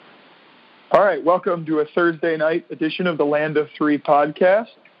All right, welcome to a Thursday night edition of the Land of Three podcast.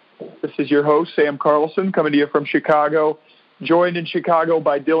 This is your host, Sam Carlson, coming to you from Chicago, joined in Chicago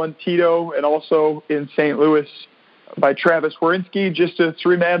by Dylan Tito, and also in St. Louis by Travis Warinsky. Just a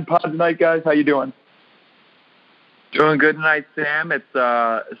three-man pod tonight, guys. How you doing? Doing good tonight, Sam.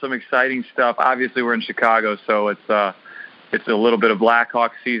 It's some exciting stuff. Obviously, we're in Chicago, so it's a little bit of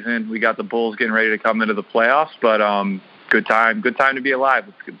Blackhawks season. We got the Bulls getting ready to come into the playoffs, but good time to be alive.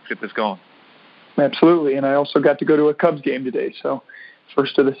 Let's get this going. Absolutely, and I also got to go to a Cubs game today, so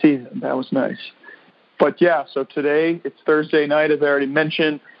first of the season. That was nice. But yeah, so today it's Thursday night, as I already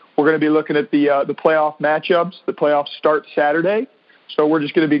mentioned. We're going to be looking at the playoff matchups. The playoffs start Saturday, so we're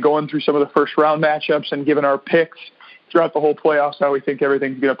just going to be going through some of the first round matchups and giving our picks throughout the whole playoffs, how we think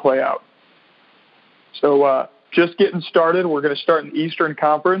everything's going to play out. So just getting started, we're going to start in the Eastern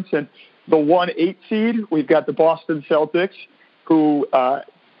Conference, and the 1-8 seed, we've got the Boston Celtics, who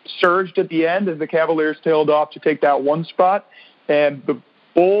surged at the end as the Cavaliers tailed off to take that one spot, and the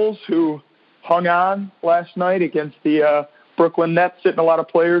Bulls, who hung on last night against the Brooklyn Nets, sitting a lot of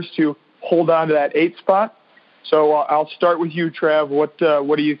players to hold on to that 8th spot. So I'll start with you, Trav. What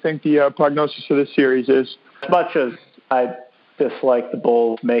do you think the prognosis of this series is? As much as I dislike the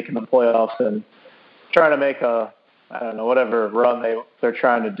Bulls making the playoffs and trying to make whatever run they're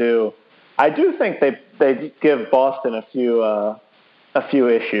trying to do, I do think they give Boston a few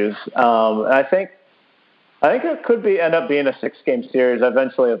issues. I think it could end up being a 6-game series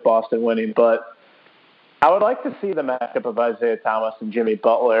eventually of Boston winning, but I would like to see the matchup of Isaiah Thomas and Jimmy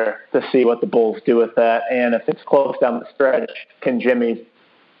Butler to see what the Bulls do with that. And if it's close down the stretch, can Jimmy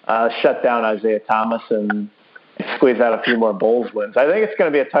shut down Isaiah Thomas and squeeze out a few more Bulls wins? I think it's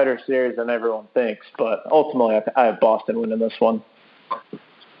going to be a tighter series than everyone thinks, but ultimately I have Boston winning this one.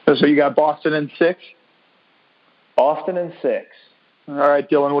 So you got Boston in 6? Boston in 6. All right,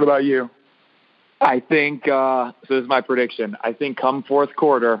 Dylan, what about you? I think, so this is my prediction, I think come fourth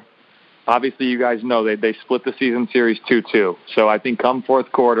quarter, obviously you guys know they split the season series 2-2. So I think come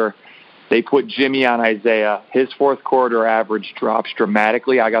fourth quarter, they put Jimmy on Isaiah. His fourth quarter average drops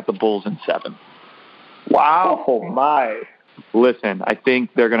dramatically. I got the Bulls in 7. Wow. Oh, my. Listen, I think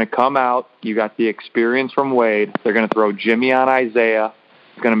they're going to come out. You got the experience from Wade. They're going to throw Jimmy on Isaiah.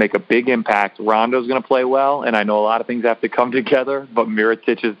 It's going to make a big impact. Rondo's going to play well, and I know a lot of things have to come together, but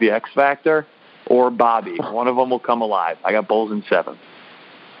Mirotic is the X factor, or Bobby. One of them will come alive. I got Bulls in 7.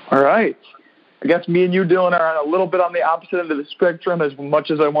 All right. I guess me and you, Dylan, are on a little bit on the opposite end of the spectrum. As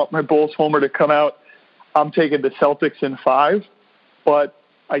much as I want my Bulls homer to come out, I'm taking the Celtics in 5. But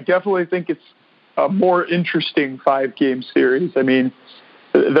I definitely think it's a more interesting 5-game series. I mean,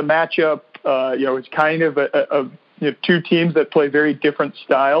 the matchup, it's kind of two teams that play very different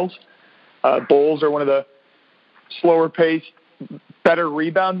styles. Bulls are one of the slower-paced, better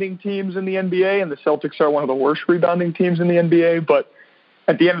rebounding teams in the NBA, and the Celtics are one of the worst rebounding teams in the NBA. But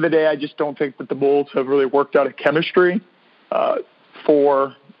at the end of the day, I just don't think that the Bulls have really worked out a chemistry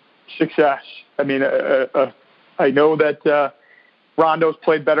for success. I mean, I know that Rondo's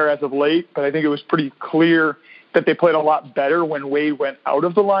played better as of late, but I think it was pretty clear that they played a lot better when Wade went out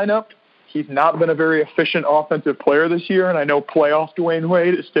of the lineup. He's not been a very efficient offensive player this year, and I know playoff Dwayne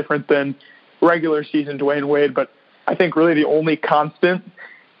Wade is different than regular season Dwayne Wade, but I think really the only constant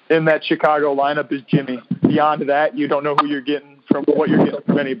in that Chicago lineup is Jimmy. Beyond that, you don't know who you're getting from what you're getting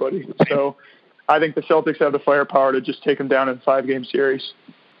from anybody. So I think the Celtics have the firepower to just take them down in a 5-game series.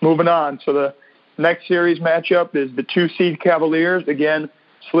 Moving on. So the next series matchup is the 2-seed Cavaliers. Again,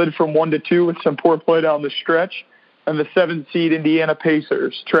 slid from 1-2 with some poor play down the stretch. And the 7-seed Indiana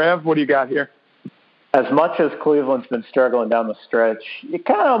Pacers. Trav, what do you got here? As much as Cleveland's been struggling down the stretch, you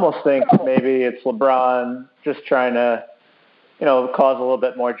kind of almost think maybe it's LeBron just trying to, cause a little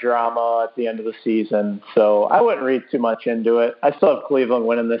bit more drama at the end of the season. So I wouldn't read too much into it. I still have Cleveland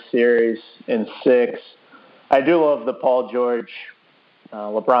winning this series in 6. I do love the Paul George,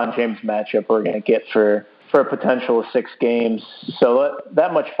 LeBron James matchup we're going to get for a potential of 6 games. So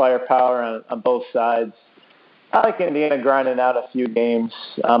that much firepower on both sides. I like Indiana grinding out a few games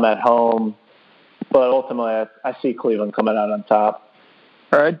at home, but ultimately I see Cleveland coming out on top.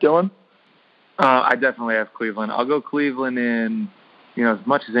 All right, Dylan? I definitely have Cleveland. I'll go Cleveland in, as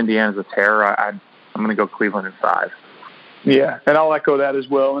much as Indiana's a terror, I'm going to go Cleveland in 5. Yeah, and I'll echo that as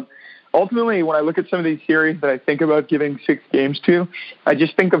well. And ultimately, when I look at some of these series that I think about giving 6 games to, I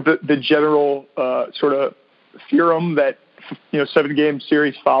just think of the general sort of theorem that 7-game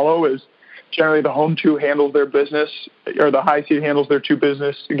series follow is generally the home 2 handles their business, or the high seed handles their 2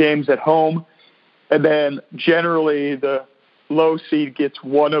 business games at home, and then generally the low seed gets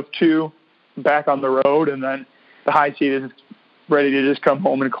 1 of 2 back on the road, and then the high seed is ready to just come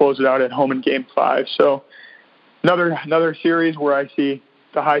home and close it out at home in Game 5. So another series where I see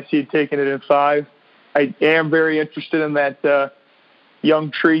the high seed taking it in 5. I am very interested in that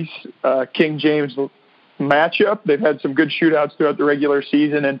Young Treese King James matchup. They've had some good shootouts throughout the regular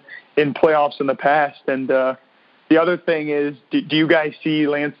season and in playoffs in the past. And the other thing is, do you guys see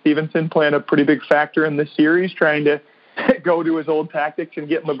Lance Stevenson playing a pretty big factor in this series, trying to go to his old tactics and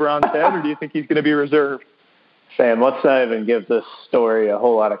get in LeBron's head, or do you think he's going to be reserved? Sam, let's not even give this story a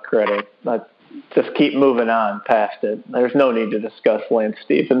whole lot of credit. Let's just keep moving on past it. There's no need to discuss Lance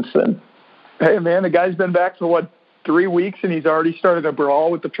Stevenson. Hey, man, the guy's been back for, 3 weeks, and he's already started a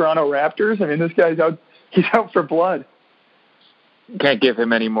brawl with the Toronto Raptors? I mean, this guy's out. He's out for blood. Can't give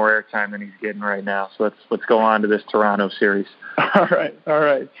him any more airtime than he's getting right now. So let's go on to this Toronto series. All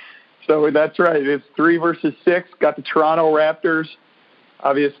right. So that's right. It's 3 versus 6. Got the Toronto Raptors.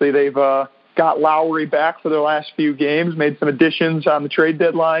 Obviously, they've got Lowry back for their last few games, made some additions on the trade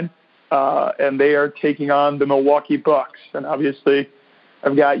deadline, and they are taking on the Milwaukee Bucks. And obviously,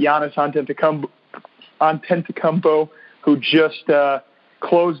 I've got Giannis Antetokounmpo, who just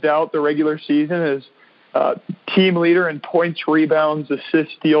closed out the regular season as team leader in points, rebounds,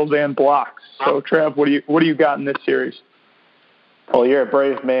 assists, steals, and blocks. So, Trav, what do you got in this series? Well, you're a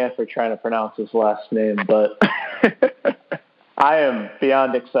brave man for trying to pronounce his last name, but I am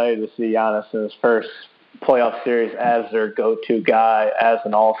beyond excited to see Giannis in his first playoff series as their go-to guy, as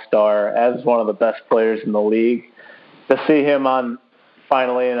an all-star, as one of the best players in the league. To see him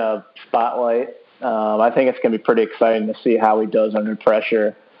finally in a spotlight, I think it's going to be pretty exciting to see how he does under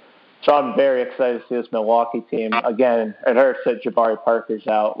pressure. So I'm very excited to see this Milwaukee team. Again, it hurts that Jabari Parker's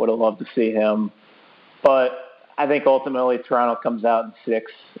out. Would have loved to see him. But I think ultimately Toronto comes out in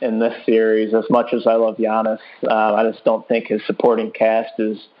 6 in this series. As much as I love Giannis, I just don't think his supporting cast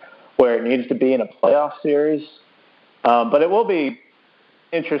is where it needs to be in a playoff series. But it will be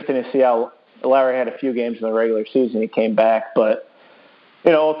interesting to see how Lowry had a few games in the regular season. He came back. But,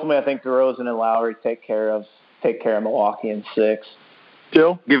 ultimately I think DeRozan and Lowry take care of Milwaukee in 6.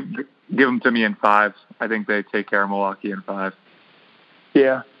 Jill? Give them to me in 5. I think they take care of Milwaukee in 5.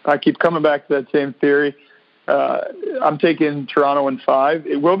 Yeah, I keep coming back to that same theory. I'm taking Toronto in 5.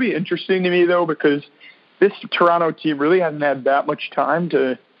 It will be interesting to me, though, because this Toronto team really hasn't had that much time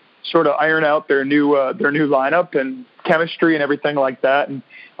to sort of iron out their new lineup and chemistry and everything like that. And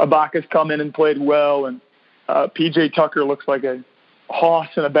Ibaka's come in and played well, and PJ Tucker looks like a hoss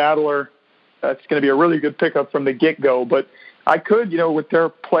and a battler. That's going to be a really good pickup from the get-go. But I could, with their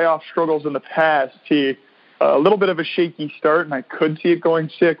playoff struggles in the past, see a little bit of a shaky start, and I could see it going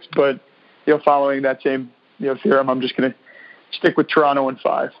 6. But, following that same theorem, I'm just going to stick with Toronto in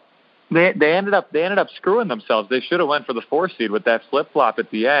 5. They ended up screwing themselves. They should have went for the 4 seed with that flip-flop at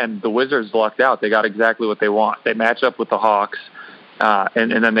the end. The Wizards lucked out. They got exactly what they want. They match up with the Hawks,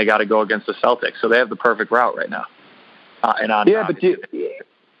 and then they got to go against the Celtics. So they have the perfect route right now. I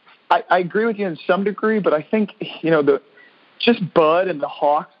agree with you in some degree, but I think, just Bud and the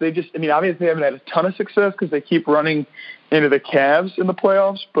Hawks, obviously they haven't had a ton of success because they keep running into the Cavs in the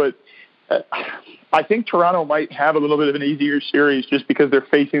playoffs, but I think Toronto might have a little bit of an easier series just because they're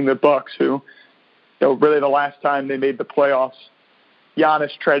facing the Bucks, who, really the last time they made the playoffs,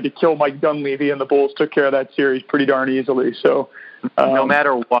 Giannis tried to kill Mike Dunleavy, and the Bulls took care of that series pretty darn easily. So, no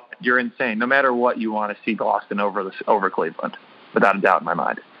matter what, you're insane. No matter what, you want to see Boston over Cleveland, without a doubt in my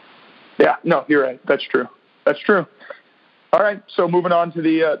mind. Yeah, no, you're right. That's true. All right, so moving on to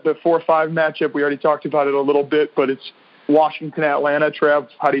the 4-5 matchup. We already talked about it a little bit, but it's Washington-Atlanta. Trav,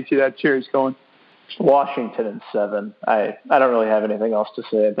 how do you see that series going? Washington in 7. I don't really have anything else to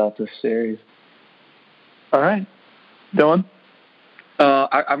say about this series. All right, Dylan.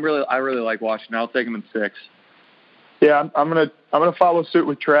 I really like Washington. I'll take them in 6. Yeah, I'm gonna follow suit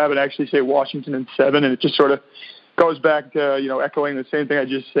with Trav and actually say Washington in 7, and it just sort of goes back to echoing the same thing I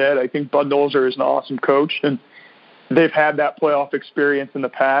just said. I think Bud Nolzer is an awesome coach, and they've had that playoff experience in the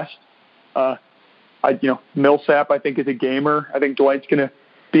past. Millsap, I think, is a gamer. I think Dwight's going to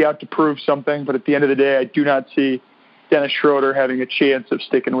be out to prove something, but at the end of the day, I do not see Dennis Schroeder having a chance of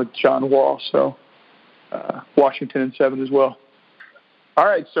sticking with John Wall. So Washington in 7 as well. All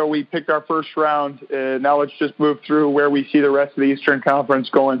right, so we picked our first round. Now let's just move through where we see the rest of the Eastern Conference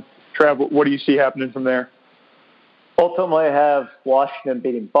going. Trav, what do you see happening from there? Ultimately, I have Washington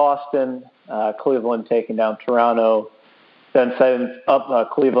beating Boston, Cleveland taking down Toronto, then setting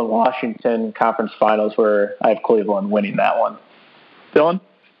up Cleveland-Washington conference finals where I have Cleveland winning that one. Dylan?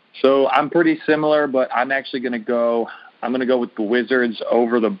 So I'm pretty similar, but I'm actually going to go with the Wizards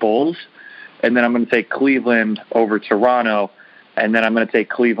over the Bulls, and then I'm going to take Cleveland over Toronto, and then I'm going to take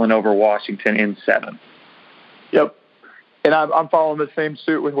Cleveland over Washington in 7. Yep. And I'm following the same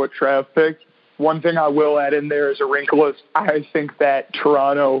suit with what Trav picked. One thing I will add in there as a wrinkle is I think that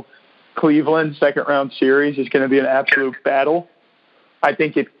Toronto-Cleveland second-round series is going to be an absolute battle. I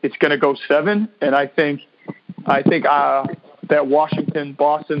think it's going to go 7, and I think that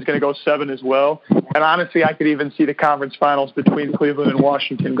Washington-Boston's going to go 7 as well. And honestly, I could even see the conference finals between Cleveland and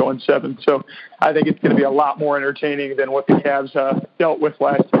Washington going 7. So I think it's going to be a lot more entertaining than what the Cavs dealt with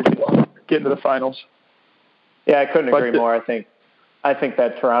last year, getting to the finals. Yeah, I couldn't agree more. I think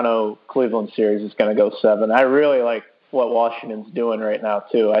that Toronto-Cleveland series is going to go 7. I really like what Washington's doing right now,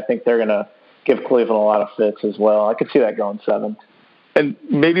 too. I think they're going to give Cleveland a lot of fits as well. I could see that going 7. And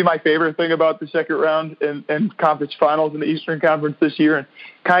maybe my favorite thing about the second round and conference finals in the Eastern Conference this year, and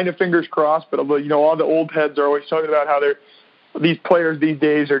kind of fingers crossed, but all the old heads are always talking about how these players these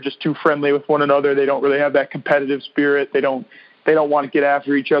days are just too friendly with one another. They don't really have that competitive spirit. They don't want to get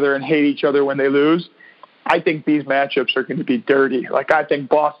after each other and hate each other when they lose. I think these matchups are going to be dirty. Like, I think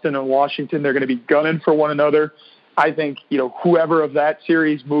Boston and Washington, they're going to be gunning for one another. I think, whoever of that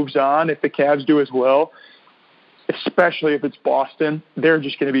series moves on, if the Cavs do as well, especially if it's Boston, they're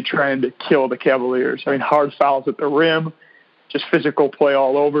just going to be trying to kill the Cavaliers. I mean, hard fouls at the rim, just physical play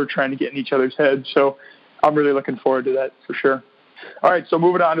all over, trying to get in each other's heads. So I'm really looking forward to that for sure. All right, so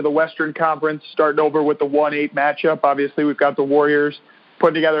moving on to the Western Conference, starting over with the 1-8 matchup. Obviously, we've got the Warriors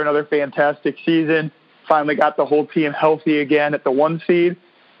putting together another fantastic season. Finally got the whole team healthy again at the 1 seed.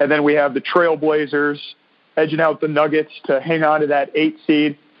 And then we have the Trailblazers edging out the Nuggets to hang on to that 8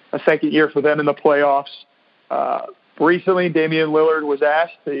 seed, a second year for them in the playoffs. Recently, Damian Lillard was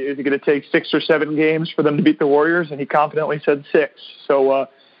asked, is it going to take 6 or 7 games for them to beat the Warriors? And he confidently said 6. So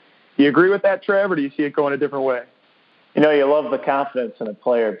do you agree with that, Trev, or do you see it going a different way? You love the confidence in a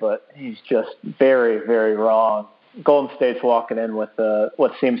player, but he's just very, very wrong. Golden State's walking in with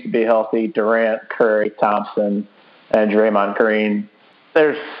what seems to be healthy Durant, Curry, Thompson, and Draymond Green.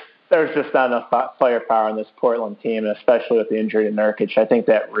 There's just not enough firepower on this Portland team, and especially with the injury to Nurkic. I think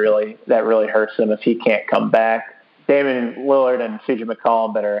that really hurts him if he can't come back. Damian Lillard and CJ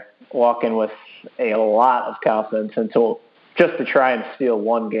McCollum better walk in with a lot of confidence just to try and steal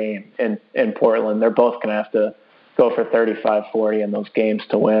one game in Portland. They're both going to have to go for 35-40 in those games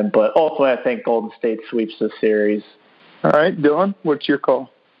to win. But ultimately, I think Golden State sweeps this series. All right, Dylan, what's your call?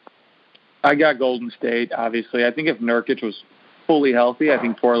 I got Golden State, obviously. I think if Nurkic was fully healthy, I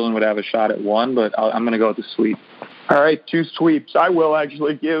think Portland would have a shot at 1, but I'm going to go with the sweep. All right, 2 sweeps. I will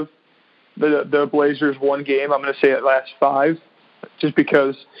actually give the Blazers 1 game. I'm going to say it lasts 5, just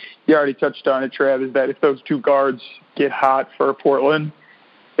because you already touched on it, Trav, is that if those 2 guards get hot for Portland,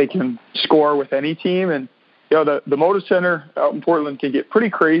 they can score with any team. And, the Moda Center out in Portland can get pretty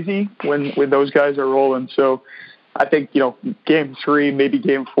crazy when those guys are rolling. So I think, game 3, maybe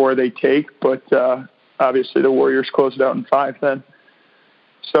game 4 they take, but obviously the Warriors close it out in 5 then.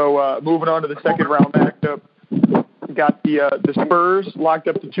 So moving on to the second round matchup, we got the Spurs locked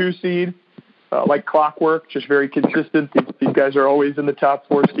up the 2 seed, like clockwork, just very consistent. These guys are always in the top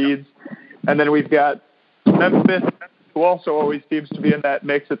 4 seeds. And then we've got Memphis, who also always seems to be in that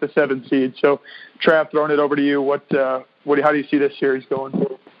mix at the 7 seed. So, Trav, throwing it over to you. How do you see this series going?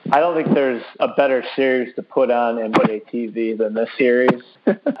 I don't think there's a better series to put on NBA TV than this series.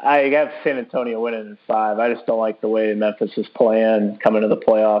 I have San Antonio winning in 5. I just don't like the way Memphis is playing, coming to the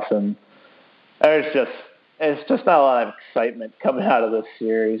playoffs, and it's just not a lot of excitement coming out of this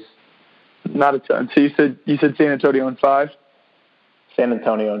series. Not a ton. So you said San Antonio in 5? San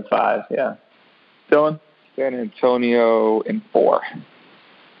Antonio in 5, yeah. Dylan? San Antonio in 4.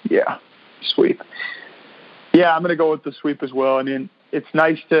 Yeah, sweep. Yeah, I'm going to go with the sweep as well. I mean, it's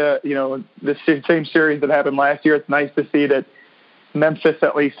nice to, the same series that happened last year, it's nice to see that Memphis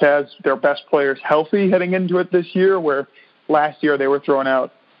at least has their best players healthy heading into it this year, where last year they were throwing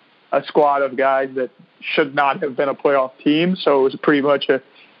out a squad of guys that should not have been a playoff team. So it was pretty much a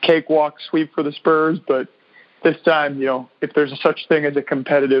cakewalk sweep for the Spurs. But this time, if there's such thing as a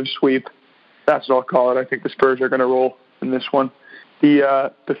competitive sweep, that's what I'll call it. I think the Spurs are going to roll in this one.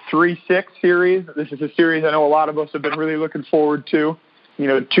 The 3-6 series, this is a series I know a lot of us have been really looking forward to.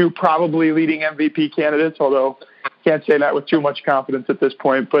 2 probably leading MVP candidates, although can't say that with too much confidence at this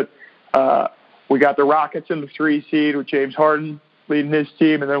point. But we got the Rockets in the 3 seed with James Harden leading his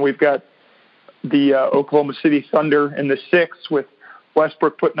team, and then we've got the Oklahoma City Thunder in the 6 with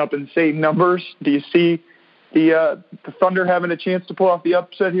Westbrook putting up insane numbers. Do you see the Thunder having a chance to pull off the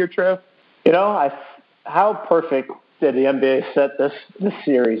upset here, Trev? How perfect did the NBA set this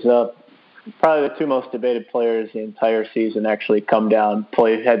series up? Probably the 2 most debated players the entire season actually come down,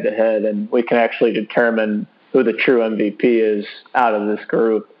 play head-to-head, and we can actually determine who the true MVP is out of this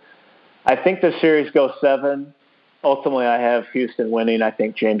group. I think the series goes 7. ultimately I have Houston winning. I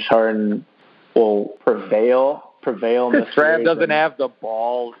think James Harden will prevail in this Trav series. doesn't have the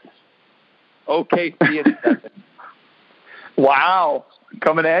balls. OKC in 7. Wow.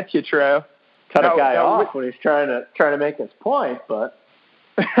 Coming at you, Trav. Cut a guy off when he's trying to make his point, but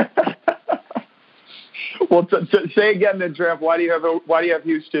well, say again then, Trav. Why do you have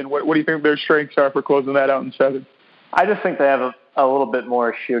Houston? What do you think their strengths are for closing that out in 7? I just think they have a little bit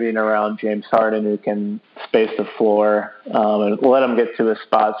more shooting around James Harden, who can space the floor and let him get to his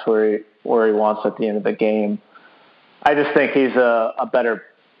spots where he wants at the end of the game. I just think he's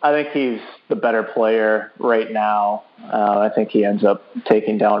I think he's the better player right now. I think he ends up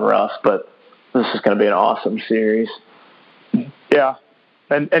taking down Russ, but this is going to be an awesome series. Yeah.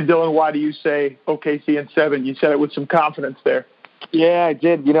 And Dylan, why do you say OKC in 7? You said it with some confidence there. Yeah, I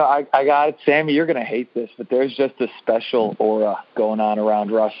did. I got it. Sammy, you're going to hate this, but there's just a special aura going on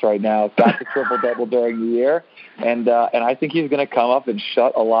around Russ right now. Got the triple-double during the year, and I think he's going to come up and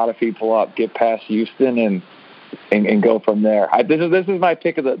shut a lot of people up, get past Houston, and go from there. This is my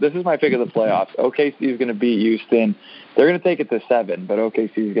pick of the playoffs. OKC is going to beat Houston. They're going to take it to 7, but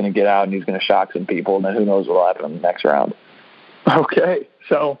OKC is going to get out and he's going to shock some people, and then who knows what will happen in the next round. Okay,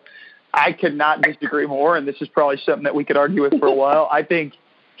 so I could not disagree more, and this is probably something that we could argue with for a while. I think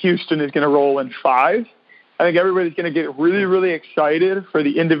Houston is going to roll in 5. I think everybody's going to get really, really excited for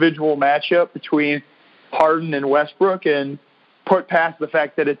the individual matchup between Harden and Westbrook and put past the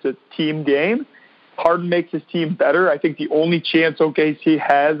fact that it's a team game. Harden makes his team better. I think the only chance OKC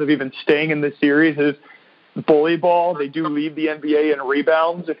has of even staying in this series is bully ball. They do lead the NBA in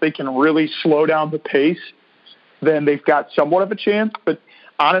rebounds. If they can really slow down the pace, then they've got somewhat of a chance. But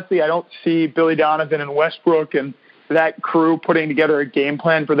honestly, I don't see Billy Donovan and Westbrook and that crew putting together a game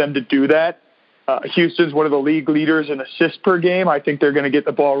plan for them to do that. Houston's one of the league leaders in assists per game. I think they're going to get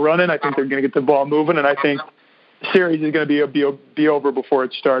the ball running. I think they're going to get the ball moving, and I think the series is going to be over before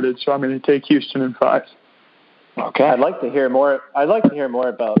it started. So I'm going to take Houston in 5. Okay. I'd like to hear more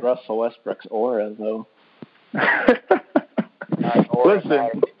about Russell Westbrook's aura, though.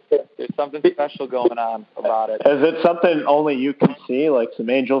 Listen, there's something special going on about it. Is it something only you can see, like some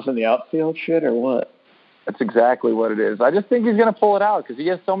angels in the outfield shit, or what? That's exactly what it is. I just think he's going to pull it out because he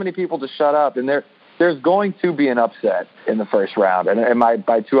has so many people to shut up, and there's going to be an upset in the first round. And my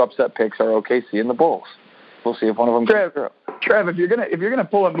 2 upset picks are OKC and the Bulls. We'll see if one of them goes through. Trev, if you're gonna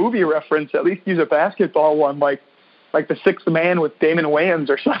pull a movie reference, at least use a basketball one, like The Sixth Man with Damon Wayans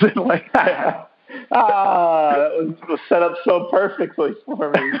or something like that. That was set up so perfectly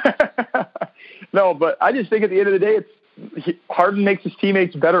for me. No, but I just think at the end of the day, Harden makes his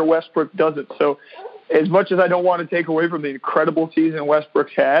teammates better. Westbrook doesn't. So as much as I don't want to take away from the incredible season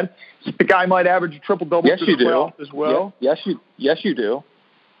Westbrook's had, the guy might average a triple-double through the playoffs as well. Yes, you do.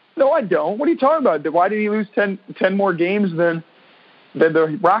 No, I don't. What are you talking about? Why did he lose 10 more games than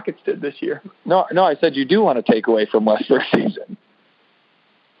the Rockets did this year? No, I said you do want to take away from Westbrook's season.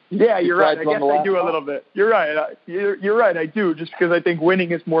 Yeah, you're right. I guess I do a little bit. You're right. You're right. I do, just because I think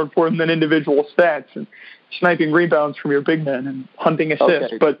winning is more important than individual stats and sniping rebounds from your big men and hunting assists.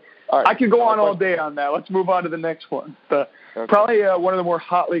 Okay. But right. I could go on all day on that. Let's move on to the next one. Probably one of the more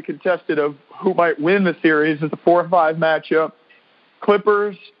hotly contested of who might win the series is the 4-5 matchup.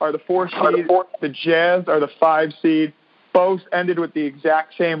 Clippers are the 4 seed. The Jazz are the 5 seed. Both ended with the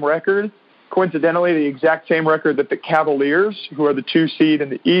exact same record. Coincidentally, the exact same record that the Cavaliers, who are the 2 seed in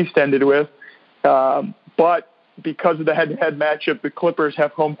the East, ended with. But because of the head-to-head matchup, the Clippers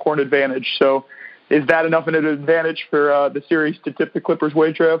have home court advantage. So is that enough of an advantage for the series to tip the Clippers'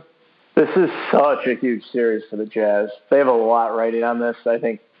 way, Trev? This is such a huge series for the Jazz. They have a lot riding on this. I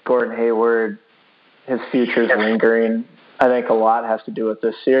think Gordon Hayward, his future is lingering. I think a lot has to do with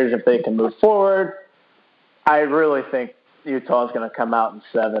this series. If they can move forward, I really think Utah is going to come out in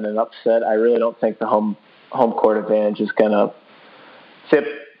 7 and upset. I really don't think the home court advantage is going to tip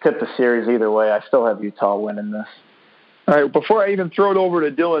the series either way. I still have Utah winning this. All right, before I even throw it over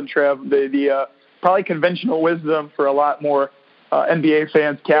to Dylan, Trev, the probably conventional wisdom for a lot more NBA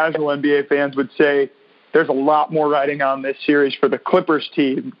fans, casual NBA fans, would say there's a lot more riding on this series for the Clippers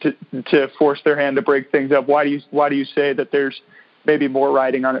team to force their hand to break things up. Why do you say that there's maybe more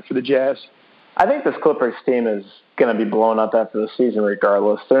riding on it for the Jazz? I think this Clippers team is going to be blown up after the season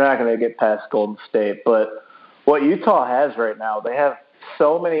regardless. They're not going to get past Golden State. But what Utah has right now, they have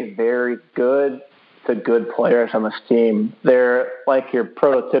so many very good to good players on this team. They're like your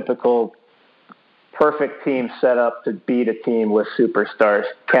prototypical perfect team set up to beat a team with superstars.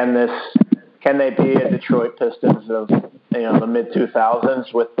 Can they be a Detroit Pistons of the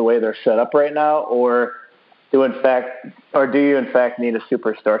mid-2000s with the way they're set up right now, or do you in fact need a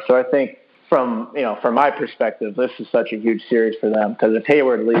superstar? So I think from my perspective, this is such a huge series for them because if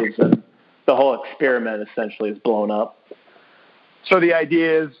Hayward leaves, then the whole experiment essentially is blown up. So the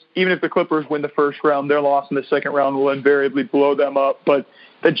idea is, even if the Clippers win the first round, their loss in the second round will invariably blow them up. But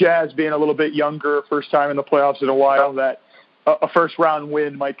the Jazz being a little bit younger, first time in the playoffs in a while, that a first-round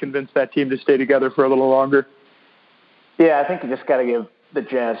win might convince that team to stay together for a little longer. Yeah, I think you just got to give the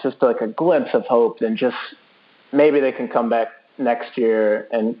Jazz just like a glimpse of hope, and just maybe they can come back next year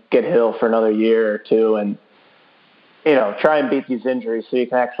and get Hill for another year or two and, try and beat these injuries so you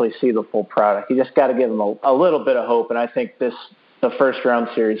can actually see the full product. You just got to give them a little bit of hope, and I think the first-round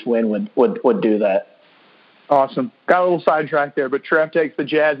series win would do that. Awesome. Got a little sidetracked there, but Trev takes the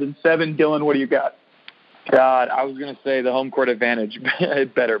Jazz in 7. Dylan, what do you got? God, I was going to say the home court advantage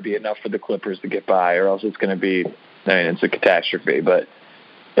it better be enough for the Clippers to get by, or else it's going to be, it's a catastrophe. But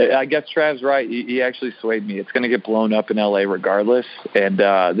I guess Trav's right. He actually swayed me. It's going to get blown up in L.A. regardless, and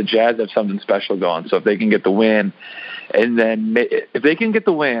the Jazz have something special going. So if they can get the win, and then if they can get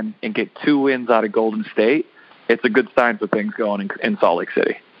the win and get 2 wins out of Golden State, it's a good sign for things going in Salt Lake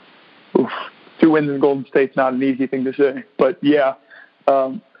City. Oof. 2 wins in Golden State's not an easy thing to say, but yeah.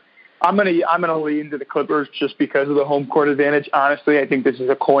 I'm gonna lean to the Clippers just because of the home court advantage. Honestly, I think this is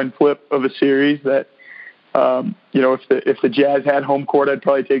a coin flip of a series that, if the Jazz had home court, I'd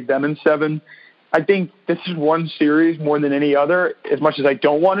probably take them in 7. I think this is one series more than any other, as much as I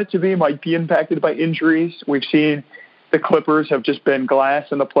don't want it to be, might be impacted by injuries. We've seen the Clippers have just been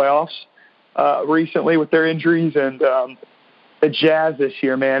glass in the playoffs recently with their injuries, and the Jazz this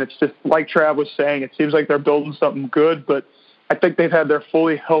year, man, it's just like Trav was saying, it seems like they're building something good, but I think they've had their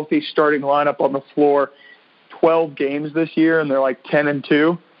fully healthy starting lineup on the floor 12 games this year, and they're like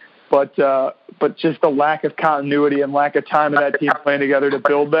 10-2. But just the lack of continuity and lack of time of that team playing together to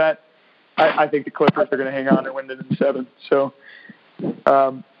build that, I think the Clippers are going to hang on and win it in 7. So,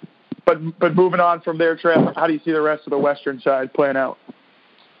 but moving on from there, Trav, how do you see the rest of the Western side playing out?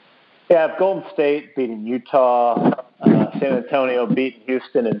 Yeah, Golden State beating Utah, San Antonio beating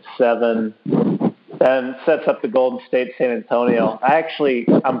Houston in 7. And sets up the Golden State San Antonio.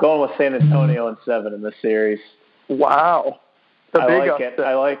 I'm going with San Antonio in 7 in this series. Wow. I like it.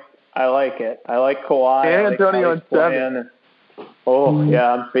 I like it. I like Kawhi. San Antonio in 7. Oh,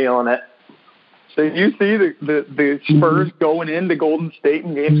 yeah, I'm feeling it. So you see the Spurs going into Golden State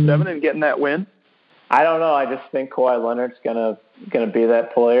in Game 7 and getting that win? I don't know. I just think Kawhi Leonard's gonna be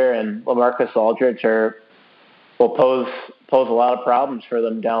that player, and LaMarcus Aldridge will pose a lot of problems for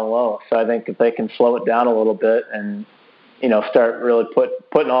them down low. So I think if they can slow it down a little bit and, start really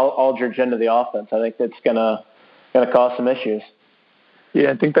putting Aldridge into the offense, I think it's gonna cause some issues.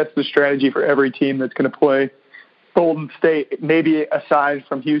 Yeah, I think that's the strategy for every team that's going to play Golden State, maybe aside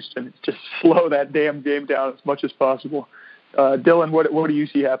from Houston. It's just slow that damn game down as much as possible. Dylan, what do you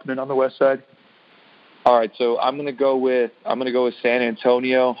see happening on the West side? All right, so I'm gonna go with San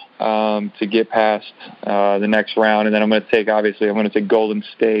Antonio to get past the next round, and then I'm gonna take Golden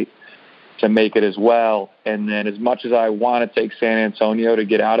State to make it as well. And then as much as I want to take San Antonio to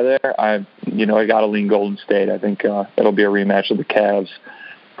get out of there, I got to lean Golden State. I think it'll be a rematch of the Cavs,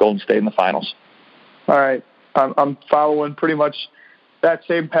 Golden State in the finals. All right, I'm following pretty much that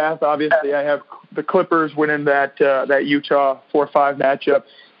same path. Obviously, I have the Clippers winning that Utah 4-5 matchup.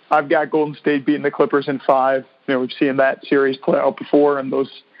 I've got Golden State beating the Clippers in 5. We've seen that series play out before, and those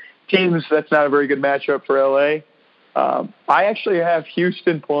teams, that's not a very good matchup for L.A. I actually have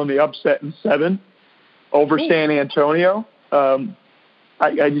Houston pulling the upset in 7 over San Antonio.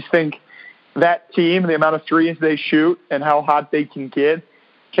 I just think that team, the amount of threes they shoot and how hot they can get,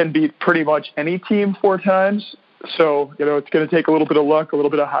 can beat pretty much any team 4 times. So, it's going to take a little bit of luck, a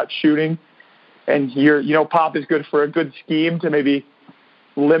little bit of hot shooting. And Pop is good for a good scheme to maybe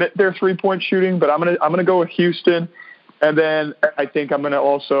limit their 3-point shooting, but I'm gonna go with Houston, and then I think I'm gonna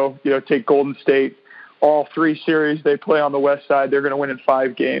also take Golden State. All 3 series they play on the West side, they're gonna win in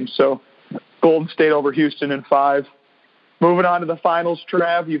 5 games. So Golden State over Houston in 5. Moving on to the finals,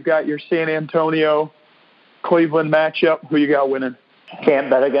 Trav, you've got your San Antonio Cleveland matchup. Who you got winning? Can't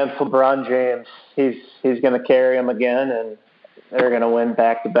bet against LeBron James. He's gonna carry them again, and they're gonna win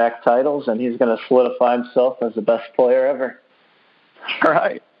back-to-back titles, and he's gonna solidify himself as the best player ever. All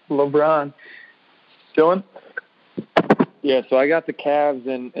right, LeBron. Dylan? Yeah, so I got the Cavs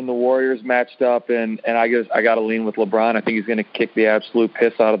and the Warriors matched up, and I guess I got to lean with LeBron. I think he's going to kick the absolute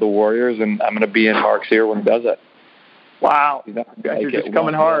piss out of the Warriors, and I'm going to be in Mark's ear when he does it. Wow. You're just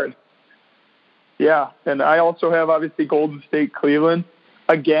coming hard. Yeah, and I also have, obviously, Golden State, Cleveland.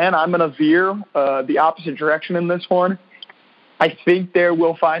 Again, I'm going to veer the opposite direction in this one. I think they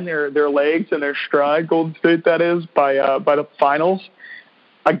will find their legs and their stride, Golden State, that is, by the finals.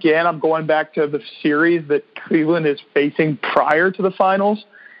 again, I'm going back to the series that Cleveland is facing prior to the finals.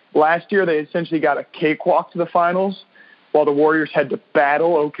 Last year, they essentially got a cakewalk to the finals, while the Warriors had to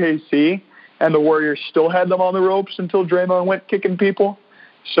battle OKC, and the Warriors still had them on the ropes until Draymond went kicking people.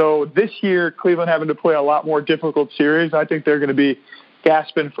 So this year, Cleveland having to play a lot more difficult series. I think they're going to be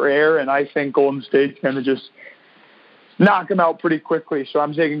gasping for air, and I think Golden State's going to just knock them out pretty quickly. So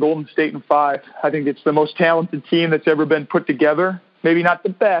I'm taking Golden State in 5. I think it's the most talented team that's ever been put together. Maybe not the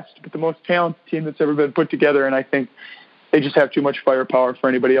best, but the most talented team that's ever been put together, and I think they just have too much firepower for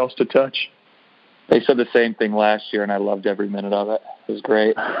anybody else to touch. They said the same thing last year, and I loved every minute of it. It was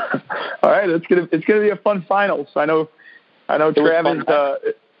great. All right, it's gonna be a fun finals. I know Travis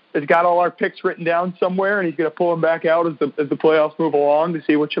has got all our picks written down somewhere, and he's gonna pull them back out as the playoffs move along to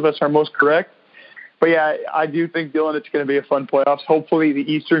see which of us are most correct. But yeah, I do think, Dylan, it's going to be a fun playoffs. Hopefully, the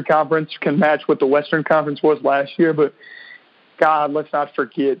Eastern Conference can match what the Western Conference was last year. But God, let's not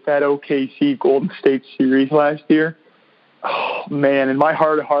forget that OKC Golden State series last year. Oh, man, in my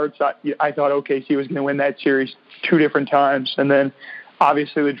heart of hearts, I thought OKC was going to win that series 2 different times. And then,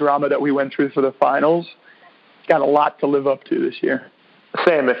 obviously, the drama that we went through for the finals got a lot to live up to this year.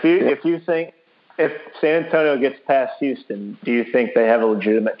 Sam, if you think if San Antonio gets past Houston, do you think they have a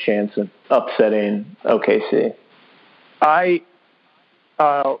legitimate chance of upsetting OKC? Not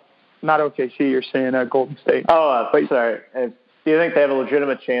OKC, you're saying Golden State. Oh, sorry. Do you think they have a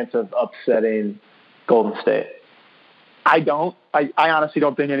legitimate chance of upsetting Golden State? I don't. I honestly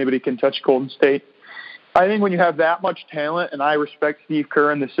don't think anybody can touch Golden State. I think when you have that much talent, and I respect Steve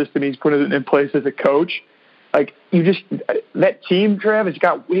Kerr and the system he's put in place as a coach, like that team, Trav, has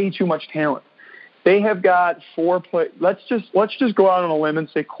got way too much talent. They have got 4 play. Let's just go out on a limb and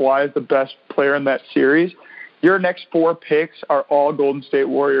say Kawhi is the best player in that series. Your next 4 picks are all Golden State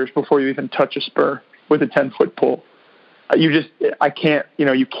Warriors before you even touch a Spur with a 10-foot pole. You can't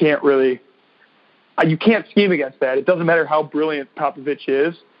scheme against that. It doesn't matter how brilliant Popovich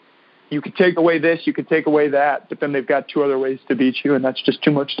is. You could take away this, you could take away that, but then they've got 2 other ways to beat you, and that's just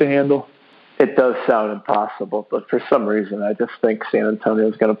too much to handle. It does sound impossible, but for some reason, I just think San Antonio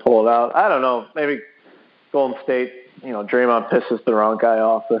is going to pull it out. I don't know. Maybe Golden State, Draymond pisses the wrong guy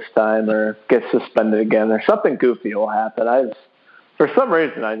off this time or gets suspended again or something goofy will happen. For some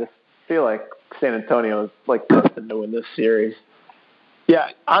reason, I just feel like San Antonio is like destined to win this series. Yeah,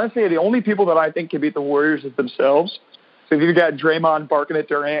 honestly, the only people that I think can beat the Warriors is themselves. So if you've got Draymond barking at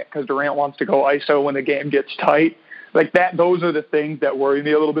Durant because Durant wants to go ISO when the game gets tight, like that, those are the things that worry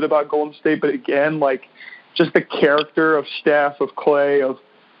me a little bit about Golden State. But again, like just the character of Steph, of Clay, of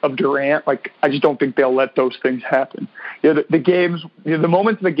Durant, like I just don't think they'll let those things happen. The games, the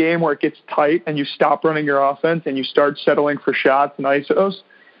moments of the game where it gets tight and you stop running your offense and you start settling for shots and ISOs,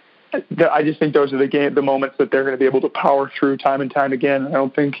 I just think those are the moments that they're going to be able to power through time and time again. I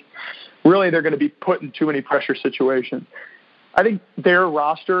don't think really they're going to be put in too many pressure situations. I think their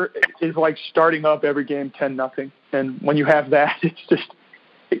roster is like starting up every game 10-0. And when you have that, it's just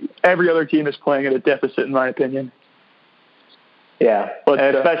every other team is playing at a deficit, in my opinion. Yeah, but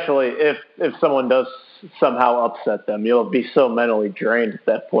and especially if someone does somehow upset them, you'll be so mentally drained at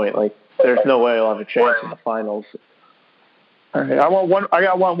that point. Like there's no way you'll have a chance in the finals. All right, I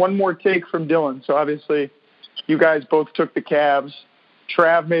want one more take from Dylan. So obviously, you guys both took the Cavs.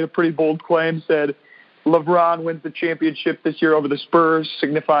 Trav made a pretty bold claim, said LeBron wins the championship this year over the Spurs,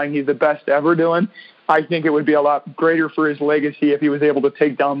 signifying he's the best ever, Dylan. I think it would be a lot greater for his legacy if he was able to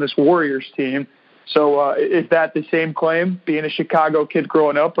take down this Warriors team. So is that the same claim? Being a Chicago kid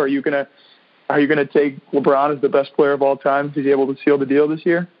growing up, are you gonna take LeBron as the best player of all time if he's able to seal the deal this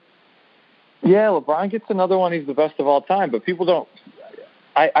year? Yeah, LeBron gets another one. He's the best of all time, but people don't.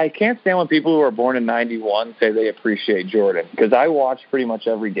 I can't stand when people who are born in '91 say they appreciate Jordan, because I watch pretty much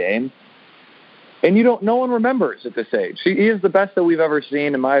every game, and no one remembers at this age. He is the best that we've ever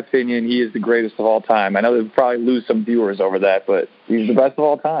seen. In my opinion, he is the greatest of all time. I know they'll probably lose some viewers over that, but he's the best of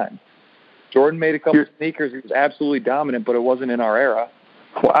all time. Jordan made a couple of sneakers. He was absolutely dominant, but it wasn't in our era.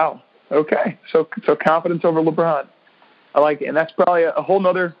 Wow. Okay. So confidence over LeBron. I like it. And that's probably a whole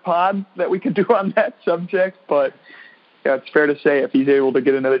nother pod that we could do on that subject. But yeah, it's fair to say if he's able to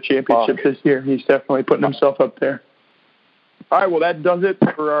get another championship this year, he's definitely putting himself up there. All right. Well, that does it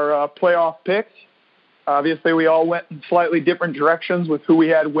for our playoff picks. Obviously, we all went in slightly different directions with who we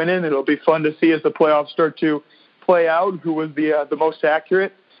had winning. It'll be fun to see as the playoffs start to play out who was the most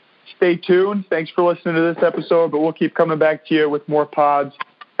accurate. Stay tuned. Thanks for listening to this episode, but we'll keep coming back to you with more pods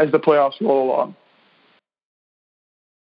as the playoffs roll along.